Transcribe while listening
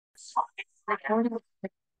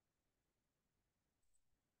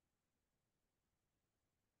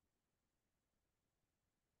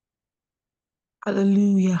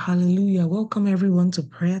Hallelujah, hallelujah. Welcome everyone to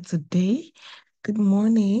prayer today. Good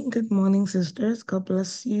morning. Good morning, sisters. God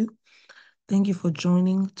bless you. Thank you for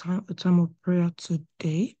joining a time of prayer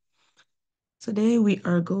today. Today we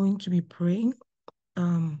are going to be praying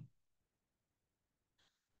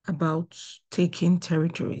about taking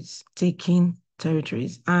territories.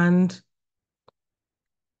 And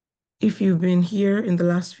if you've been here in the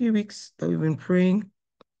last few weeks that we've been praying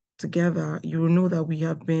together, you will know that we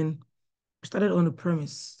started on a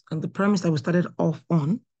premise. And the premise that we started off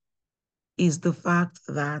on is the fact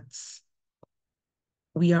that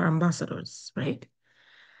we are ambassadors, right?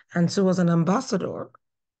 And so, as an ambassador,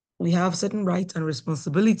 we have certain rights and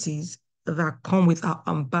responsibilities that come with our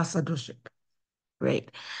ambassadorship, right?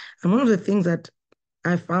 And one of the things that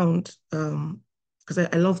I found, because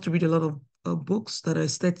I love to read a lot of books that are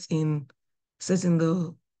set in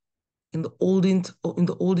the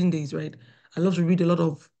olden days, right? I love to read a lot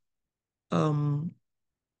of um,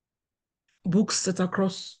 books set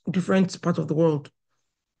across different parts of the world,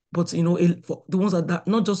 but for the ones that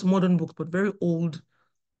not just modern books, but very old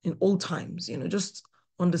in old times, just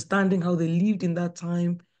understanding how they lived in that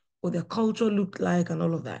time, what their culture looked like, and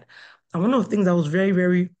all of that. And one of the things that was very,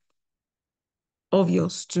 very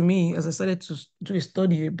obvious to me as I started to do a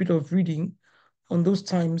study, a bit of reading on those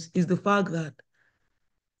times, is the fact that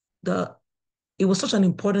the it was such an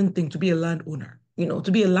important thing to be a landowner,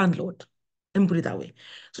 to be a landlord. Let me put it that way.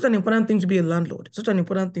 Such an important thing to be a landlord, such an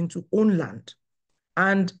important thing to own land.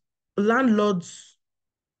 And landlords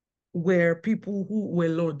were people who were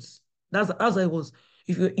lords. That's as I was.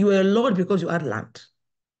 If you were a lord because you had land,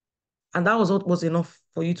 and that was what was enough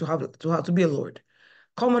for you to be a lord.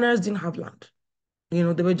 Commoners didn't have land. They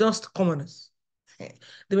were just commoners.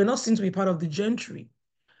 They were not seen to be part of the gentry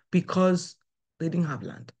because they didn't have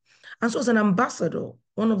land. And so, as an ambassador,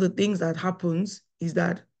 one of the things that happens is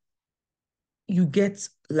that you get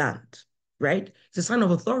land, right? It's a sign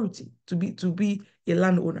of authority to be a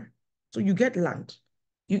landowner. So you get land.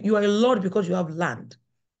 You are a lord because you have land.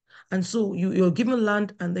 And so you're given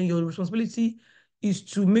land, and then your responsibility is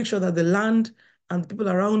to make sure that the land and the people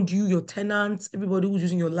around you, your tenants, everybody who's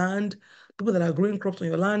using your land, people that are growing crops on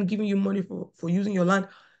your land, giving you money for using your land,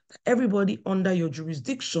 everybody under your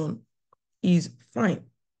jurisdiction is fine.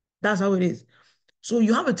 That's how it is. So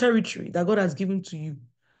you have a territory that God has given to you.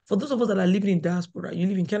 For those of us that are living in diaspora, you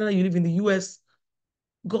live in Canada, you live in the US,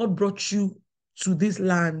 God brought you to this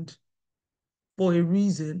land for a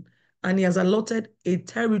reason, and He has allotted a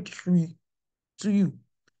territory to you.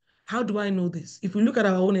 How do I know this? If we look at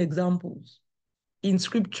our own examples in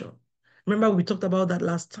scripture, remember we talked about that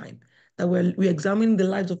last time, that we examined the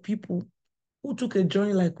lives of people who took a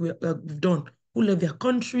journey like we've done, who left their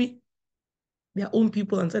country, their own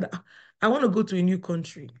people, and said, I want to go to a new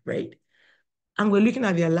country, right? And we're looking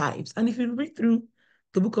at their lives. And if you read through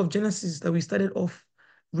the book of Genesis that we started off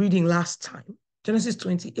reading last time, Genesis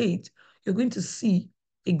 28, you're going to see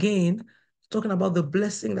again talking about the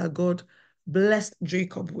blessing that God blessed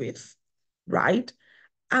Jacob with, right?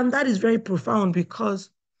 And that is very profound because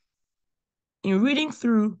in reading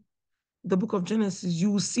through the book of Genesis,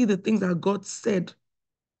 you will see the things that God said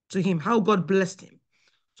to him, how God blessed him.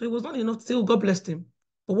 So it was not enough to say, oh, God blessed him.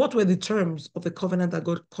 But what were the terms of the covenant that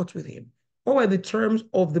God cut with him? What were the terms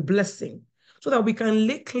of the blessing? So that we can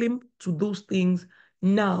lay claim to those things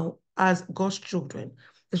now as God's children,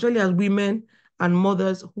 especially as women and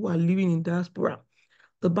mothers who are living in diaspora.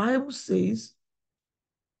 The Bible says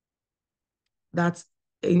that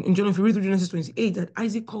if you read through Genesis 28, that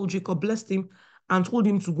Isaac called Jacob, blessed him, and told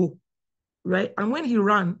him to go, right? And when he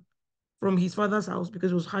ran from his father's house because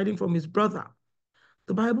he was hiding from his brother,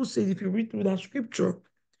 the Bible says, if you read through that scripture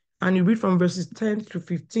and you read from verses 10 to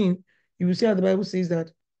 15, you will see how the Bible says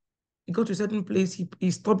that he got to a certain place,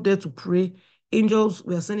 he stopped there to pray. Angels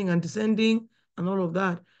were ascending and descending and all of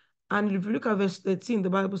that. And if you look at verse 13, the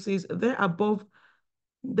Bible says, there above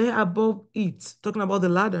it, talking about the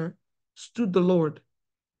ladder, stood the Lord.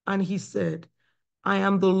 And he said, I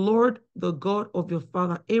am the Lord, the God of your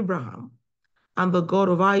father Abraham, and the God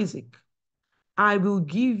of Isaac. I will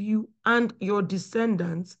give you and your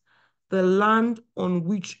descendants the land on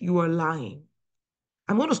which you are lying.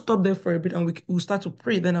 I'm going to stop there for a bit and we'll start to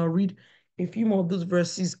pray. Then I'll read a few more of those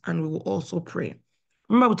verses and we will also pray.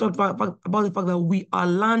 Remember, we talked about the fact that we are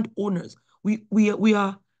landowners. We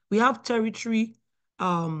have territory,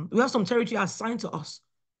 we have some territory assigned to us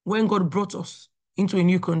when God brought us into a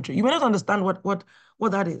new country. You may not understand what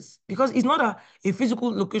that is, because it's not a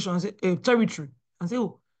physical location, a territory, and say,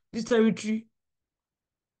 oh, this territory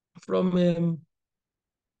from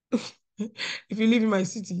if you live in my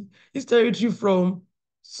city, this territory from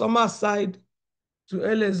Summerside to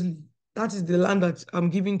Ellerslie, that is the land that I'm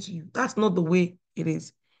giving to you. That's not the way it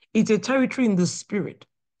is. It's a territory in the spirit.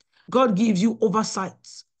 God gives you oversight,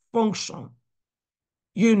 function,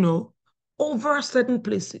 you know, over certain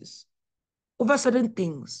places, over certain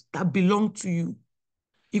things that belong to you.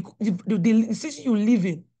 The city you live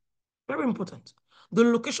in, very important. The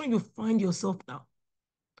location you find yourself now,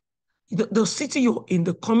 the city you're in,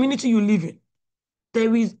 the community you live in,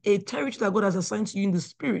 there is a territory that God has assigned to you in the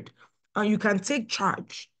spirit, and you can take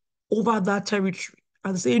charge over that territory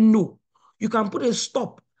and say no. You can put a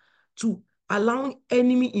stop to allowing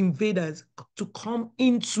enemy invaders to come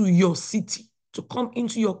into your city, to come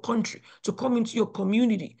into your country, to come into your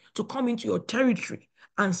community, to come into your territory,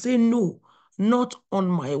 and say no, not on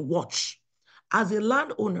my watch. As a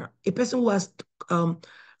landowner, a person who has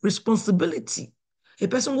responsibility, a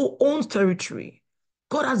person who owns territory,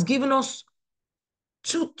 God has given us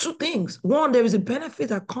two things. One, there is a benefit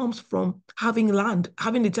that comes from having land,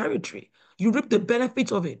 having the territory. You reap the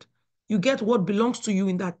benefit of it. You get what belongs to you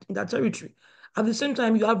in that territory. At the same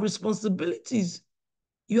time, you have responsibilities.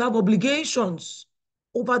 You have obligations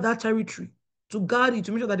over that territory to guard it,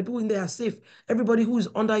 to make sure that the people in there are safe. Everybody who is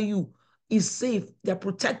under you is safe. They're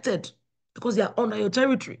protected because they are under your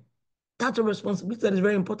territory. That's a responsibility that is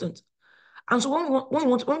very important. And so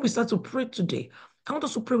when we start to pray today, I want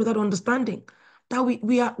us to pray with that understanding that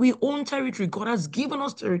we own territory. God has given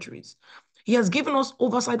us territories. He has given us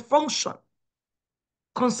oversight function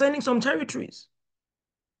concerning some territories.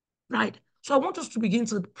 Right? So I want us to begin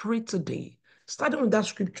to pray today, starting with that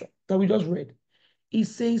scripture that we just read. It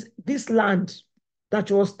says, this land that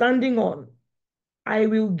you're standing on, I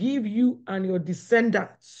will give you and your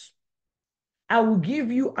descendants. I will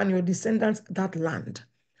give you and your descendants that land.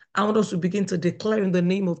 I want us to begin to declare in the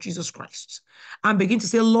name of Jesus Christ and begin to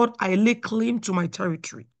say, Lord, I lay claim to my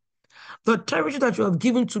territory. The territory that you have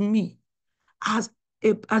given to me as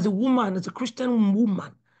a woman, as a Christian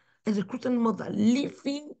woman, as a Christian mother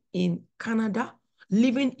living in Canada,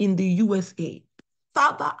 living in the USA.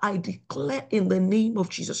 Father, I declare in the name of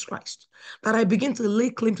Jesus Christ that I begin to lay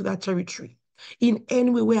claim to that territory in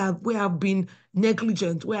any way where I've been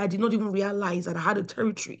negligent, where I did not even realize that I had a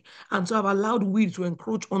territory. And so I've allowed weed to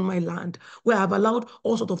encroach on my land, where I've allowed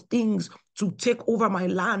all sorts of things to take over my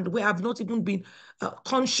land, where I've not even been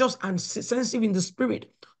conscious and sensitive in the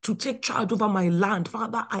spirit to take charge over my land.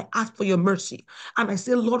 Father, I ask for your mercy. And I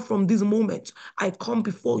say, Lord, from this moment, I come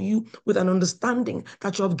before you with an understanding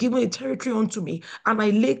that you have given a territory unto me, and I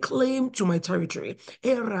lay claim to my territory.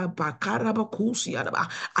 I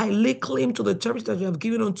lay claim to the territory that you have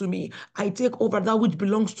given unto me. I take over that which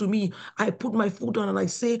belongs to me. I put my foot down and I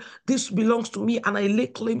say, this belongs to me, and I lay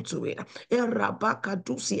claim to it.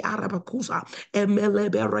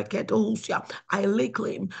 I lay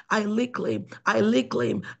claim, I lay claim, I lay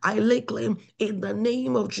claim, I lay claim in the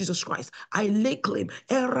name of Jesus Christ. I lay claim.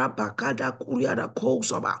 Father,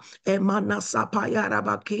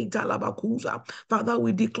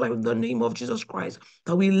 we declare in the name of Jesus Christ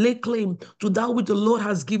that we lay claim to that which the Lord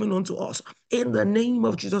has given unto us. In the name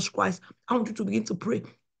of Jesus Christ, I want you to begin to pray.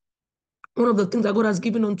 One of the things that God has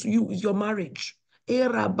given unto you is your marriage.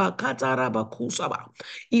 If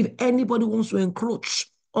anybody wants to encroach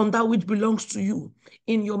on that which belongs to you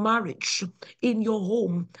in your marriage, in your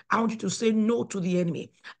home, I want you to say no to the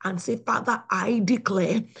enemy and say, Father, I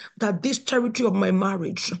declare that this territory of my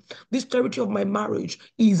marriage, this territory of my marriage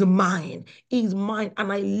is mine,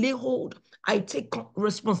 and I lay hold. I take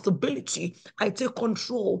responsibility, I take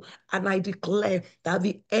control, and I declare that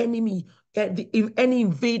the enemy, any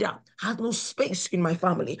invader has no space in my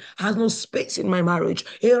family, has no space in my marriage.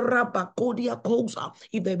 If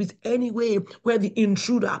there is any way where the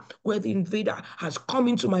intruder, where the invader has come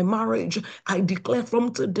into my marriage, I declare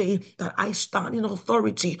from today that I stand in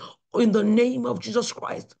authority in the name of Jesus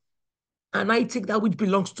Christ. And I take that which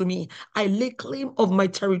belongs to me. I lay claim of my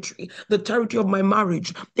territory, the territory of my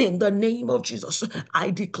marriage. In the name of Jesus,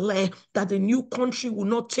 I declare that a new country will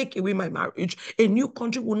not take away my marriage. A new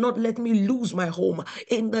country will not let me lose my home.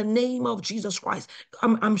 In the name of Jesus Christ.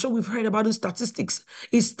 I'm sure we've heard about the statistics.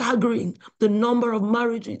 It's staggering the number of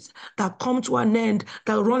marriages that come to an end,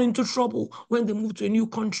 that run into trouble when they move to a new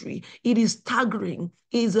country. It is staggering.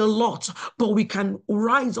 It is a lot, but we can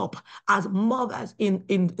rise up as mothers in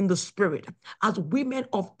the spirit. spirit, as women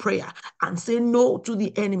of prayer, and say no to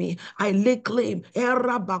the enemy. I lay claim. I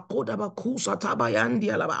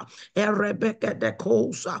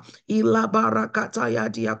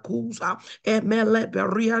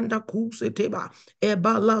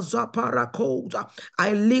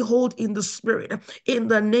lay hold in the spirit in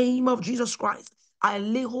the name of Jesus Christ. I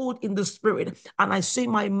lay hold in the spirit and I say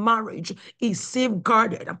my marriage is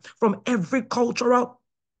safeguarded from every cultural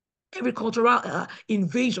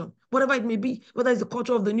invasion, whatever it may be, whether it's the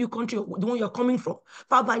culture of the new country or the one you're coming from.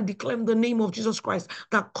 Father, I declare in the name of Jesus Christ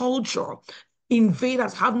that culture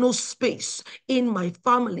invaders have no space in my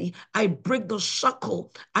family. I break the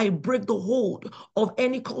shackle, I break the hold of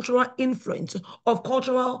any cultural influence, of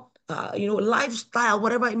cultural lifestyle,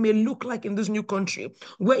 whatever it may look like in this new country,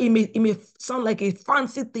 where it may sound like a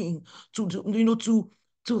fancy thing to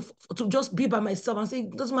just be by myself and say,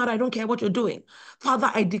 it doesn't matter, I don't care what you're doing.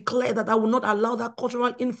 Father, I declare that I will not allow that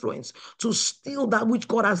cultural influence to steal that which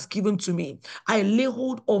God has given to me. I lay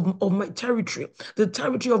hold of my territory, the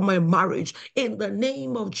territory of my marriage. In the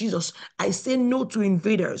name of Jesus, I say no to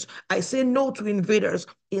invaders. I say no to invaders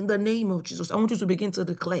in the name of Jesus. I want you to begin to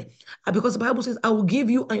declare, because the Bible says, I will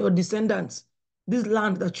give you and your descendants this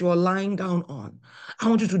land that you are lying down on. I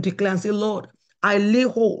want you to declare and say, Lord, I lay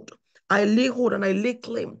hold. I lay hold and I lay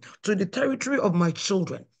claim to the territory of my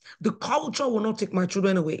children. The culture will not take my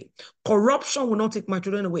children away. Corruption will not take my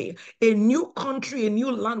children away. A new country, a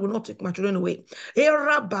new land will not take my children away.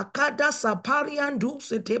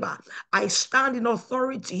 I stand in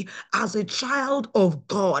authority as a child of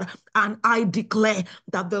God, and I declare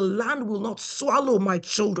that the land will not swallow my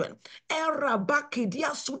children. I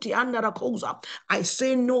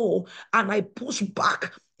say no, and I push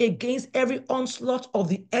back against every onslaught of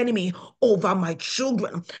the enemy over my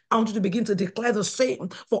children. I want you to begin to declare the same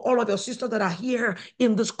for all of your sisters that are here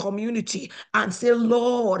in this community and say,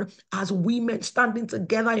 Lord, as women standing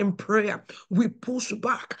together in prayer, we push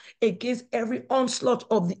back against every onslaught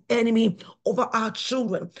of the enemy over our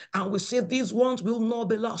children. And we say these ones will not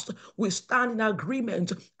be lost. We stand in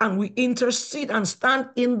agreement and we intercede and stand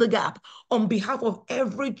in the gap on behalf of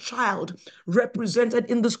every child represented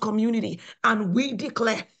in this community. And we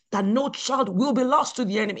declare that no child will be lost to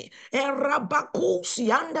the enemy. We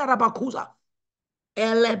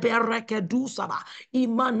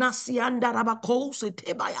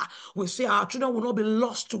say our children will not be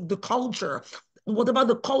lost to the culture. Whatever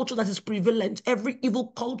the culture that is prevalent, every evil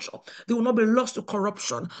culture, they will not be lost to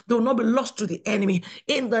corruption. They will not be lost to the enemy.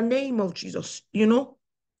 In the name of Jesus.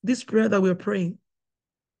 This prayer that we're praying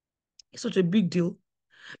is such a big deal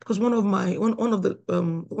because one of the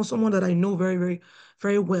someone that I know very, very,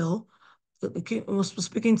 very well was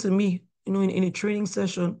speaking to me, in a training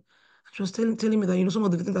session. She was telling me that, some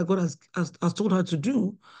of the things that God has told her to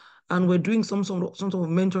do, and we're doing some sort of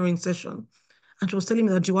mentoring session. And she was telling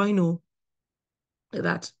me that, do I know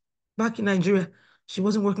that back in Nigeria, she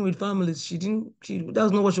wasn't working with families. That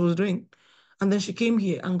was not what she was doing. And then she came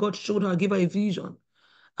here and God showed her, gave her a vision.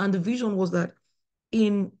 And the vision was that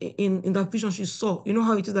in that vision she saw,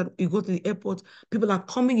 how it is that you go to the airport, people are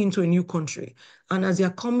coming into a new country. And as they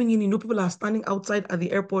are coming in, people are standing outside at the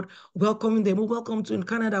airport, welcoming them. Oh, welcome to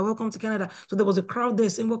Canada, welcome to Canada. So there was a crowd there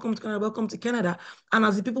saying, welcome to Canada, welcome to Canada. And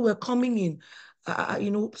as the people were coming in,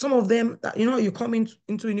 some of them, you come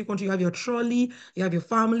into a new country, you have your trolley, you have your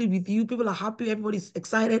family with you, people are happy, everybody's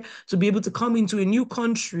excited to be able to come into a new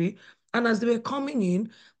country. And as they were coming in,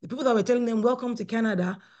 the people that were telling them, welcome to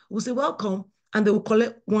Canada, will say, welcome, and they will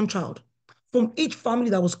collect one child. From each family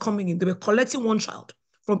that was coming in, they were collecting one child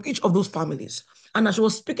from each of those families. And as she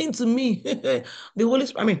was speaking to me, the Holy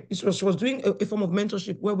Spirit, she was doing a form of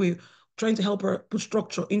mentorship where we're trying to help her put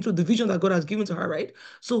structure into the vision that God has given to her, right?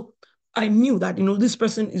 So I knew that, this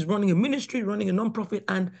person is running a ministry, running a nonprofit,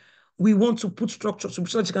 and we want to put structure so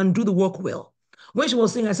that she can do the work well. When she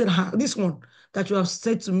was saying, I said, this one that you have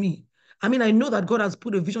said to me, I know that God has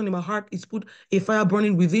put a vision in my heart. He's put a fire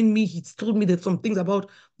burning within me. He's told me that some things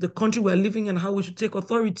about the country we're living in and how we should take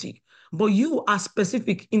authority. But you are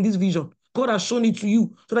specific in this vision. God has shown it to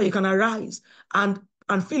you so that you can arise and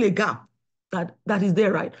fill a gap that is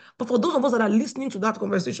there, right? But for those of us that are listening to that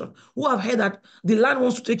conversation, who have heard that the land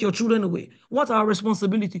wants to take your children away, what's our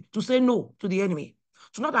responsibility? To say no to the enemy.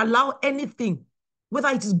 To not allow anything, whether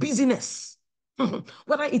it is business,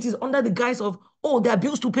 whether it is under the guise of, there are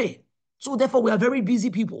bills to pay. So therefore, we are very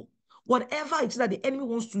busy people. Whatever it is that the enemy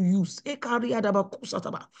wants to use, the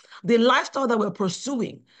lifestyle that we're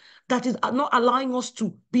pursuing, that is not allowing us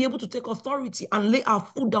to be able to take authority and lay our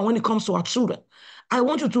foot down when it comes to our children. I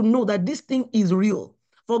want you to know that this thing is real.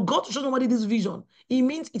 For God to show somebody this vision, it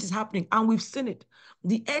means it is happening, and we've seen it.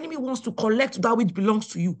 The enemy wants to collect that which belongs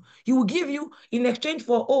to you. He will give you in exchange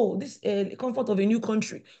for, this comfort of a new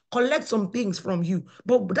country, collect some things from you.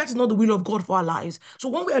 But that is not the will of God for our lives. So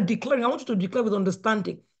when we are declaring, I want you to declare with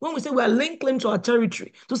understanding. When we say we are laying claim to our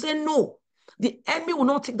territory, to say, no, the enemy will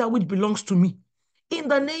not take that which belongs to me. In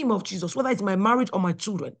the name of Jesus, whether it's my marriage or my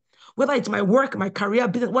children, whether it's my work, my career,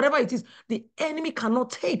 business, whatever it is, the enemy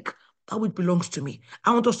cannot take that which belongs to me.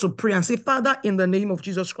 I want us to pray and say, Father, in the name of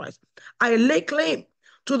Jesus Christ, I lay claim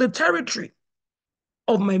to the territory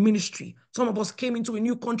of my ministry. Some of us came into a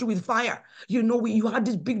new country with fire. You had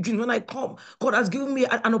this big dream. When I come, God has given me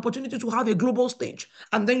an opportunity to have a global stage.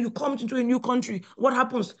 And then you come into a new country. What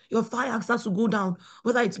happens? Your fire starts to go down.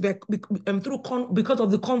 Whether it's because of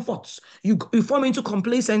the comforts, you fall into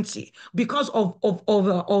complacency because of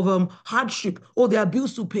hardship, or there are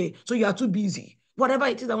bills to pay, so you are too busy. Whatever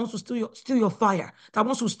it is that wants to steal your fire, that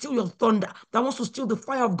wants to steal your thunder, that wants to steal the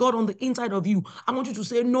fire of God on the inside of you, I want you to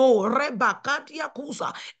say, no,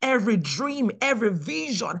 every dream, every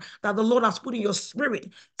vision that the Lord has put in your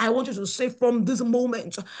spirit, I want you to say, from this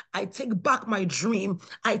moment, I take back my dream,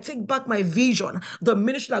 I take back my vision, the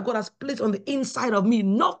ministry that God has placed on the inside of me,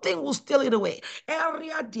 nothing will steal it away. I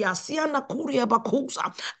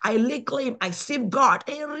lay claim, I safeguard.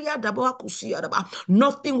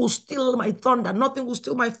 Nothing will steal my thunder, nothing will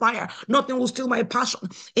steal my fire, nothing will steal my passion.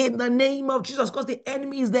 In the name of Jesus, because the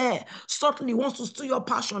enemy is there, certainly wants to steal your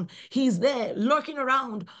passion. He's there lurking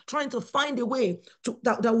around, trying to find a way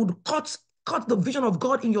that would cut the vision of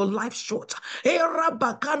God in your life short. We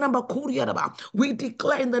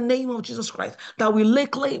declare in the name of Jesus Christ that we lay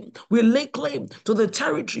claim to the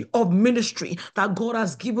territory of ministry that God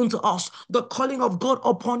has given to us. The calling of God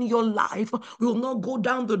upon your life will not go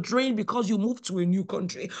down the drain because you move to a new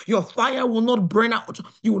country. Your fire will not burn out.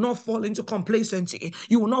 You will not fall into complacency.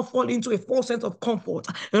 You will not fall into a false sense of comfort.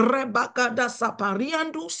 I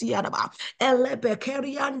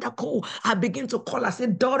begin to call, I say,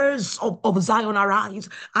 daughters of Zion, arise.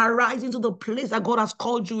 Arise into the place that God has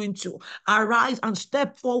called you into. Arise and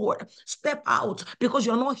step forward. Step out, because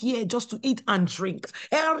you're not here just to eat and drink.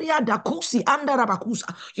 You're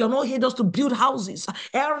not here just to build houses.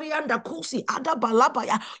 You're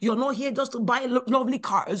not here just to buy lovely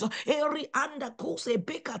cars.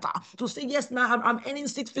 To say, yes, now I'm earning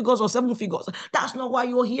 6 figures or 7 figures. That's not why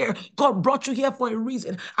you're here. God brought you here for a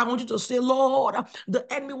reason. I want you to say, Lord, the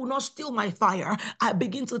enemy will not steal my fire. I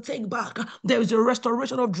begin to take back. There is a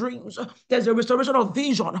restoration of dreams. There's a restoration of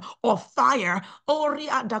vision, of fire. God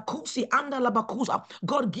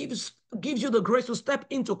gives you the grace to step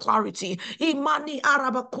into clarity. The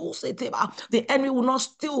enemy will not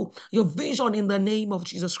steal your vision in the name of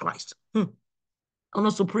Jesus Christ. I want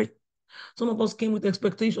us to pray. Some of us came with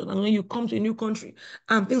expectation, and when you come to a new country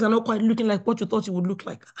and things are not quite looking like what you thought it would look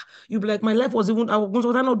like, you'll be like, my life was I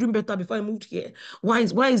not doing better before I moved here? Why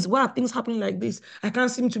are things happening like this? I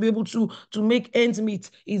can't seem to be able to make ends meet.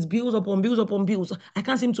 It's bills upon bills upon bills. I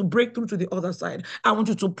can't seem to break through to the other side. I want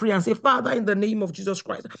you to pray and say, Father, in the name of Jesus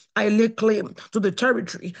Christ, I lay claim to the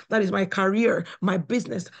territory that is my career, my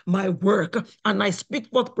business, my work, and I speak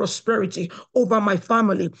forth prosperity over my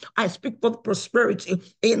family. I speak forth prosperity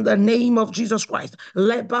in the name of Jesus Christ.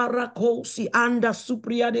 I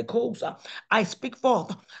speak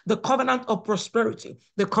forth the covenant of prosperity,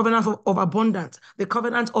 the covenant of abundance, the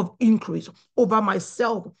covenant of increase over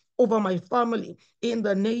myself, over my family, in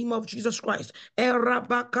the name of Jesus Christ.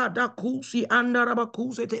 Anything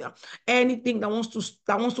that wants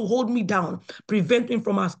to hold me down, prevent me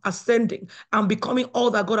from ascending and becoming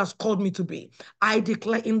all that God has called me to be, I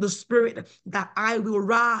declare in the spirit that I will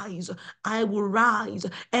rise. I will rise.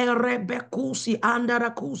 I'm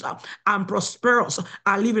prosperous.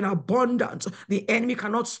 I live in abundance. The enemy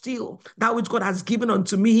cannot steal that which God has given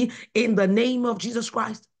unto me in the name of Jesus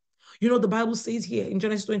Christ. The Bible says here in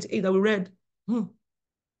Genesis 28 that we read,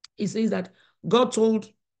 it says that God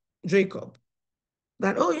told Jacob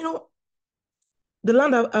that, the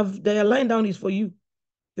land they are lying down is for you.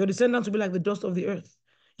 Your descendants will be like the dust of the earth.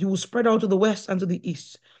 You will spread out to the west and to the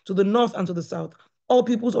east, to the north and to the south. All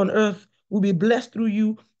peoples on earth will be blessed through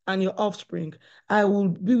you and your offspring. I will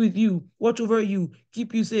be with you, watch over you,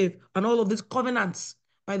 keep you safe, and all of these covenants.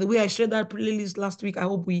 By the way, I shared that playlist last week. I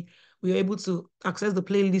hope we were able to access the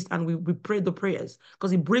playlist and we prayed the prayers,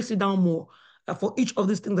 because it breaks it down more for each of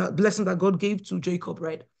these things, that blessing that God gave to Jacob,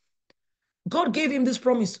 right? God gave him this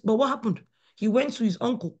promise, but what happened? He went to his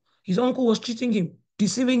uncle. His uncle was cheating him,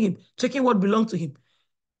 deceiving him, taking what belonged to him.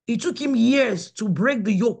 It took him years to break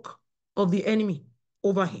the yoke of the enemy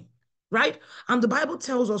over him, right? And the Bible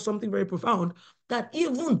tells us something very profound, that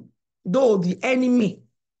even though the enemy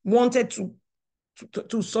wanted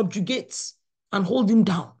to subjugate and hold him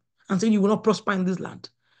down and say, you will not prosper in this land.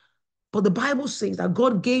 But the Bible says that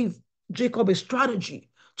God gave Jacob a strategy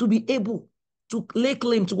to be able to lay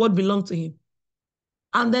claim to what belonged to him.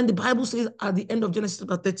 And then the Bible says at the end of Genesis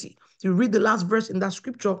chapter 30, you read the last verse in that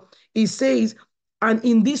scripture, it says, and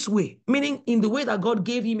in this way, meaning in the way that God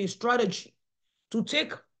gave him a strategy to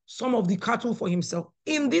take some of the cattle for himself.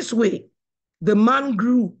 In this way, the man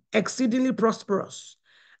grew exceedingly prosperous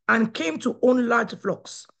and came to own large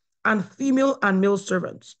flocks and female and male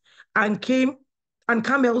servants and came and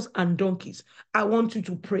camels and donkeys. I want you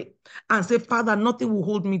to pray and say, Father, nothing will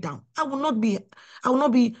hold me down. I will not be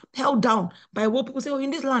held down by what people say, oh,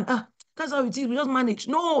 in this land, that's how it is. We just manage.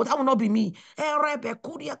 No, that will not be me.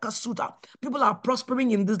 People are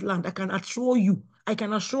prospering in this land. I can assure you. I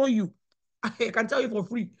can tell you for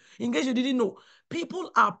free. In case you didn't know,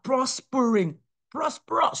 people are prospering,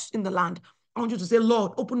 prosperous in the land. I want you to say,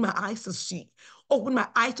 Lord, open my eyes to see. Open my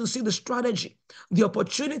eyes to see the strategy, the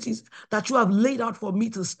opportunities that you have laid out for me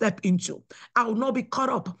to step into. I will not be caught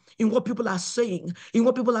up in what people are saying, in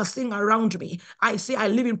what people are saying around me. I say I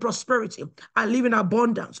live in prosperity. I live in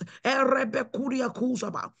abundance.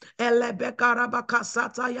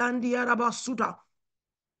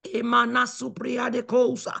 Emana supria de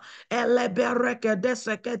cosa, elebereke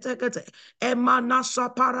deseketekete, emana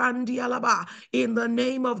saparandi alaba. In the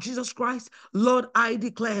name of Jesus Christ, Lord, I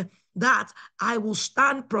declare that I will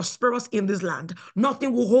stand prosperous in this land.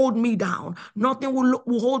 Nothing will hold me down. Nothing will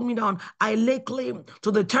hold me down. I lay claim to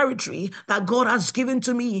the territory that God has given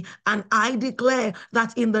to me, and I declare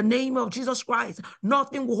that in the name of Jesus Christ,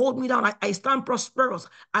 nothing will hold me down. I stand prosperous.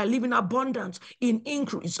 I live in abundance, in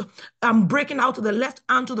increase. I'm breaking out to the left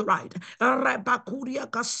and to the right.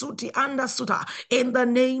 In the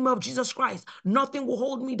name of Jesus Christ, nothing will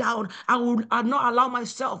hold me down. I'll not allow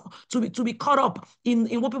myself to be caught up in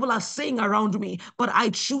what people are saying around me, but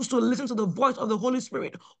I choose to listen to the voice of the Holy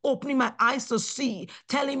Spirit, opening my eyes to see,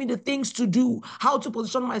 telling me the things to do, how to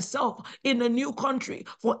position myself in a new country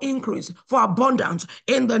for increase, for abundance,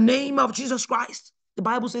 in the name of Jesus Christ. The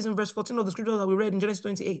Bible says in verse 14 of the scripture that we read in Genesis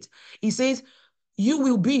 28, it says, you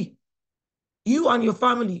and your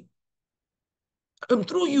family, and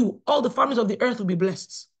through you, all the families of the earth will be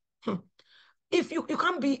blessed. If you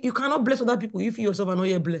cannot bless other people if you yourself are not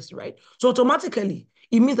yet blessed, right? So automatically,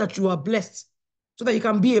 it means that you are blessed so that you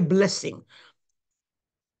can be a blessing.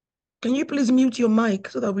 Can you please mute your mic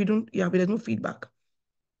so that there's no feedback?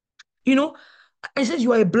 You know, it says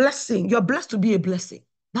you are a blessing. You are blessed to be a blessing.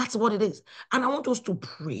 That's what it is. And I want us to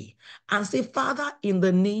pray and say, Father, in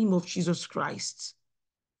the name of Jesus Christ,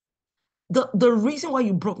 the reason why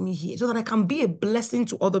you brought me here so that I can be a blessing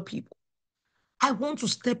to other people. I want to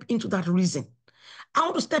step into that reason. I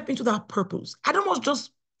want to step into that purpose. I don't want to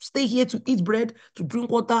just stay here to eat bread, to drink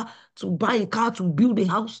water, to buy a car, to build a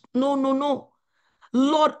house. No, no, no.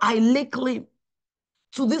 Lord, I lay claim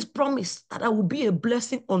to this promise that I will be a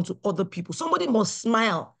blessing unto other people. Somebody must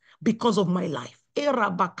smile because of my life.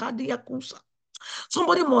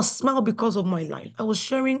 Somebody must smile because of my life. I was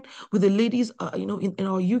sharing with the ladies, in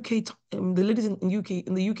our UK, the ladies in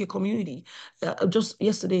the UK community, just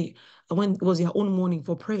yesterday when it was their own morning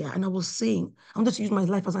for prayer, and I was saying, I'm just use my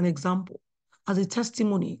life as an example, as a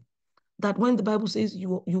testimony, that when the Bible says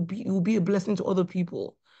you'll be a blessing to other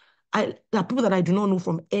people, there are people that I do not know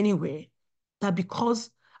from anywhere, that because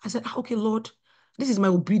I said, okay, Lord, this is my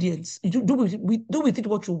obedience. You do with it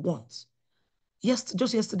what you want. Yes,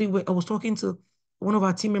 just yesterday, I was talking to one of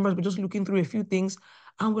our team members. We're just looking through a few things,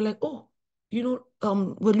 and we're like, oh, we're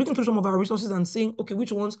looking through some of our resources and saying, okay,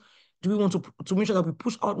 which ones do we want to make sure that we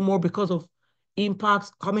push out more because of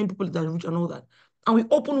impact, how many people that reach and all that. And we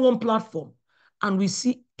open one platform, and we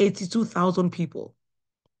see 82,000 people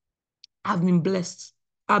have been blessed,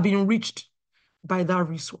 have been reached by that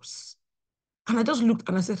resource. And I just looked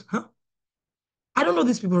and I said, huh? I don't know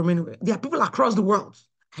these people from anywhere. There are people across the world.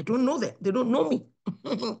 I don't know them. They don't know me.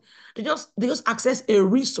 they just access a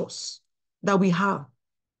resource that we have.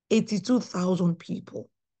 82,000 people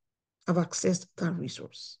have accessed that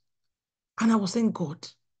resource. And I was saying, God,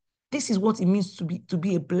 this is what it means to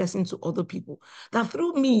be a blessing to other people. That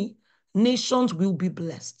through me, nations will be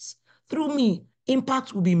blessed. Through me,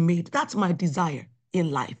 impact will be made. That's my desire in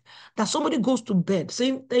life. That somebody goes to bed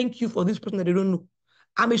saying, thank you for this person that they don't know.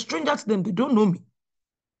 I'm a stranger to them. They don't know me.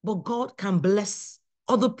 But God can bless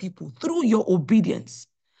other people through your obedience.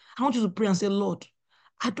 I want you to pray and say, Lord,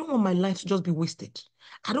 I don't want my life to just be wasted.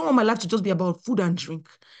 I don't want my life to just be about food and drink.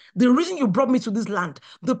 The reason you brought me to this land,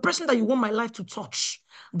 the person that you want my life to touch,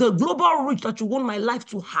 the global reach that you want my life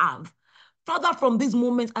to have. Father, from this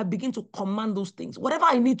moment, I begin to command those things. Whatever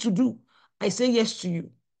I need to do, I say yes to you.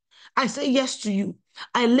 I say yes to you.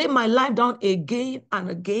 I lay my life down again and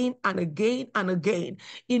again and again and again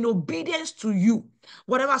in obedience to you.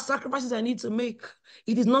 Whatever sacrifices I need to make,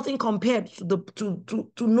 it is nothing compared to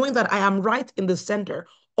to knowing that I am right in the center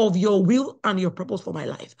of your will and your purpose for my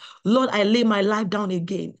life. Lord, I lay my life down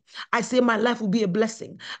again. I say my life will be a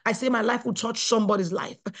blessing. I say my life will touch somebody's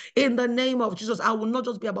life. In the name of Jesus, I will not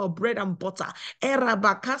just be about bread and butter.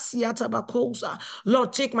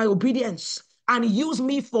 Lord, take my obedience and use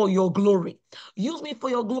me for your glory. Use me for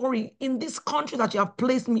your glory in this country that you have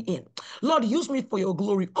placed me in. Lord, use me for your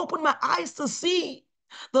glory. Open my eyes to see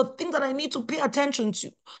the things that I need to pay attention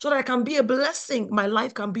to so that I can be a blessing. My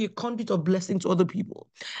life can be a conduit of blessing to other people.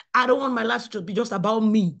 I don't want my life to be just about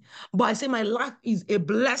me, but I say my life is a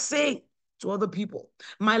blessing to other people.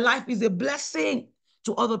 My life is a blessing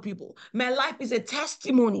to other people. My life is a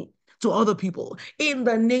testimony to other people. In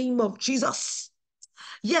the name of Jesus.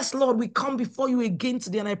 Yes, Lord, we come before you again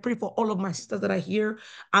today, and I pray for all of my sisters that are here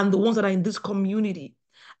and the ones that are in this community.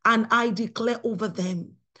 And I declare over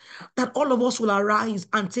them that all of us will arise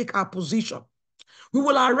and take our position. We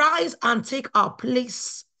will arise and take our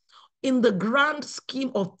place in the grand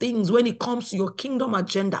scheme of things when it comes to your kingdom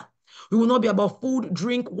agenda. We will not be about food,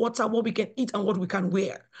 drink, water, what we can eat and what we can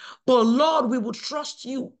wear. But Lord, we will trust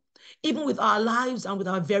you even with our lives and with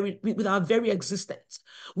our very existence.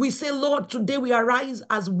 We say, Lord, today we arise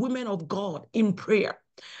as women of God in prayer.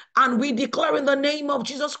 And we declare in the name of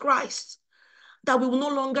Jesus Christ that we will no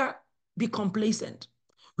longer be complacent.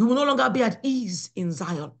 We will no longer be at ease in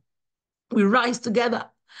Zion. We rise together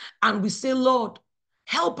and we say, Lord,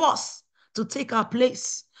 help us to take our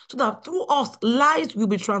place so that through us, lives will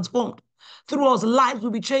be transformed. Through us, lives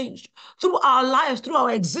will be changed. Through our lives, through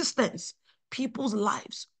our existence, people's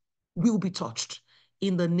lives will be touched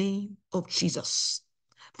in the name of Jesus.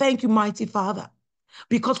 Thank you, mighty Father,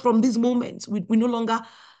 because from these moments, we no longer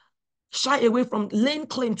shy away from laying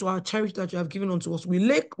claim to our territory that you have given unto us. We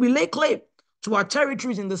lay claim to our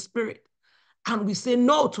territories in the spirit. And we say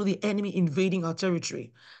no to the enemy invading our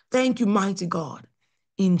territory. Thank you, mighty God.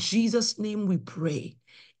 In Jesus' name we pray.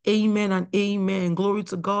 Amen and amen. Glory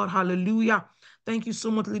to God. Hallelujah. Thank you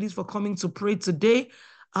so much, ladies, for coming to pray today.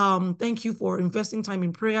 Thank you for investing time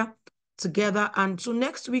in prayer together. And so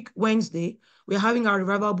next week, Wednesday, we're having our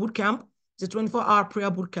revival boot camp. It's a 24-hour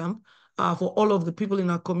prayer boot camp for all of the people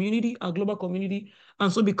in our community, our global community.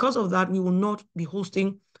 And so because of that, we will not be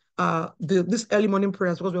hosting this early morning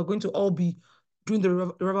prayers because we're going to all be doing the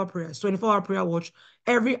revival prayers, 24-hour prayer watch.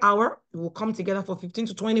 Every hour, we will come together for 15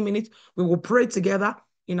 to 20 minutes. We will pray together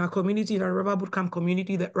in our community, in our revival bootcamp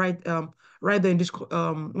community, that right there in this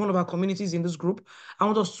one of our communities in this group. I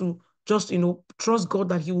want us to just trust God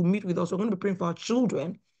that He will meet with us. We're going to be praying for our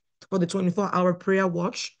children for the 24-hour prayer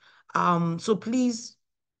watch. So please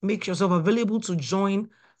make yourself available to join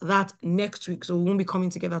that next week. So we won't be coming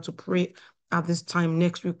together to pray at this time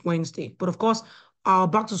next week, Wednesday. But of course, our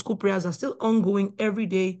back to school prayers are still ongoing every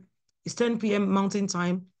day. It's 10 p.m. Mountain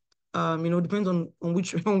Time. Depends on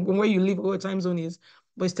which on where you live, what time zone is.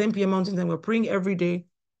 But it's 10 p.m. Mountain Time. We're praying every day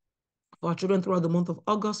for our children throughout the month of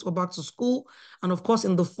August. We're back to school. And of course,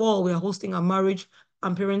 in the fall, we are hosting our marriage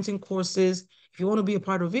and parenting courses. If you want to be a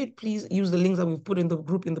part of it, please use the links that we've put in the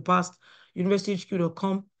group in the past,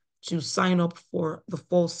 universityhq.com, to sign up for the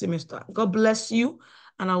fall semester. God bless you,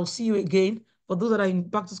 and I will see you again. For those that are in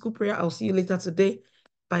back to school prayer, I'll see you later today.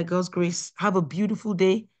 By God's grace, have a beautiful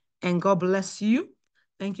day, and God bless you.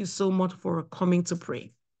 Thank you so much for coming to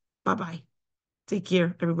pray. Bye-bye. Take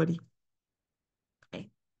care, everybody.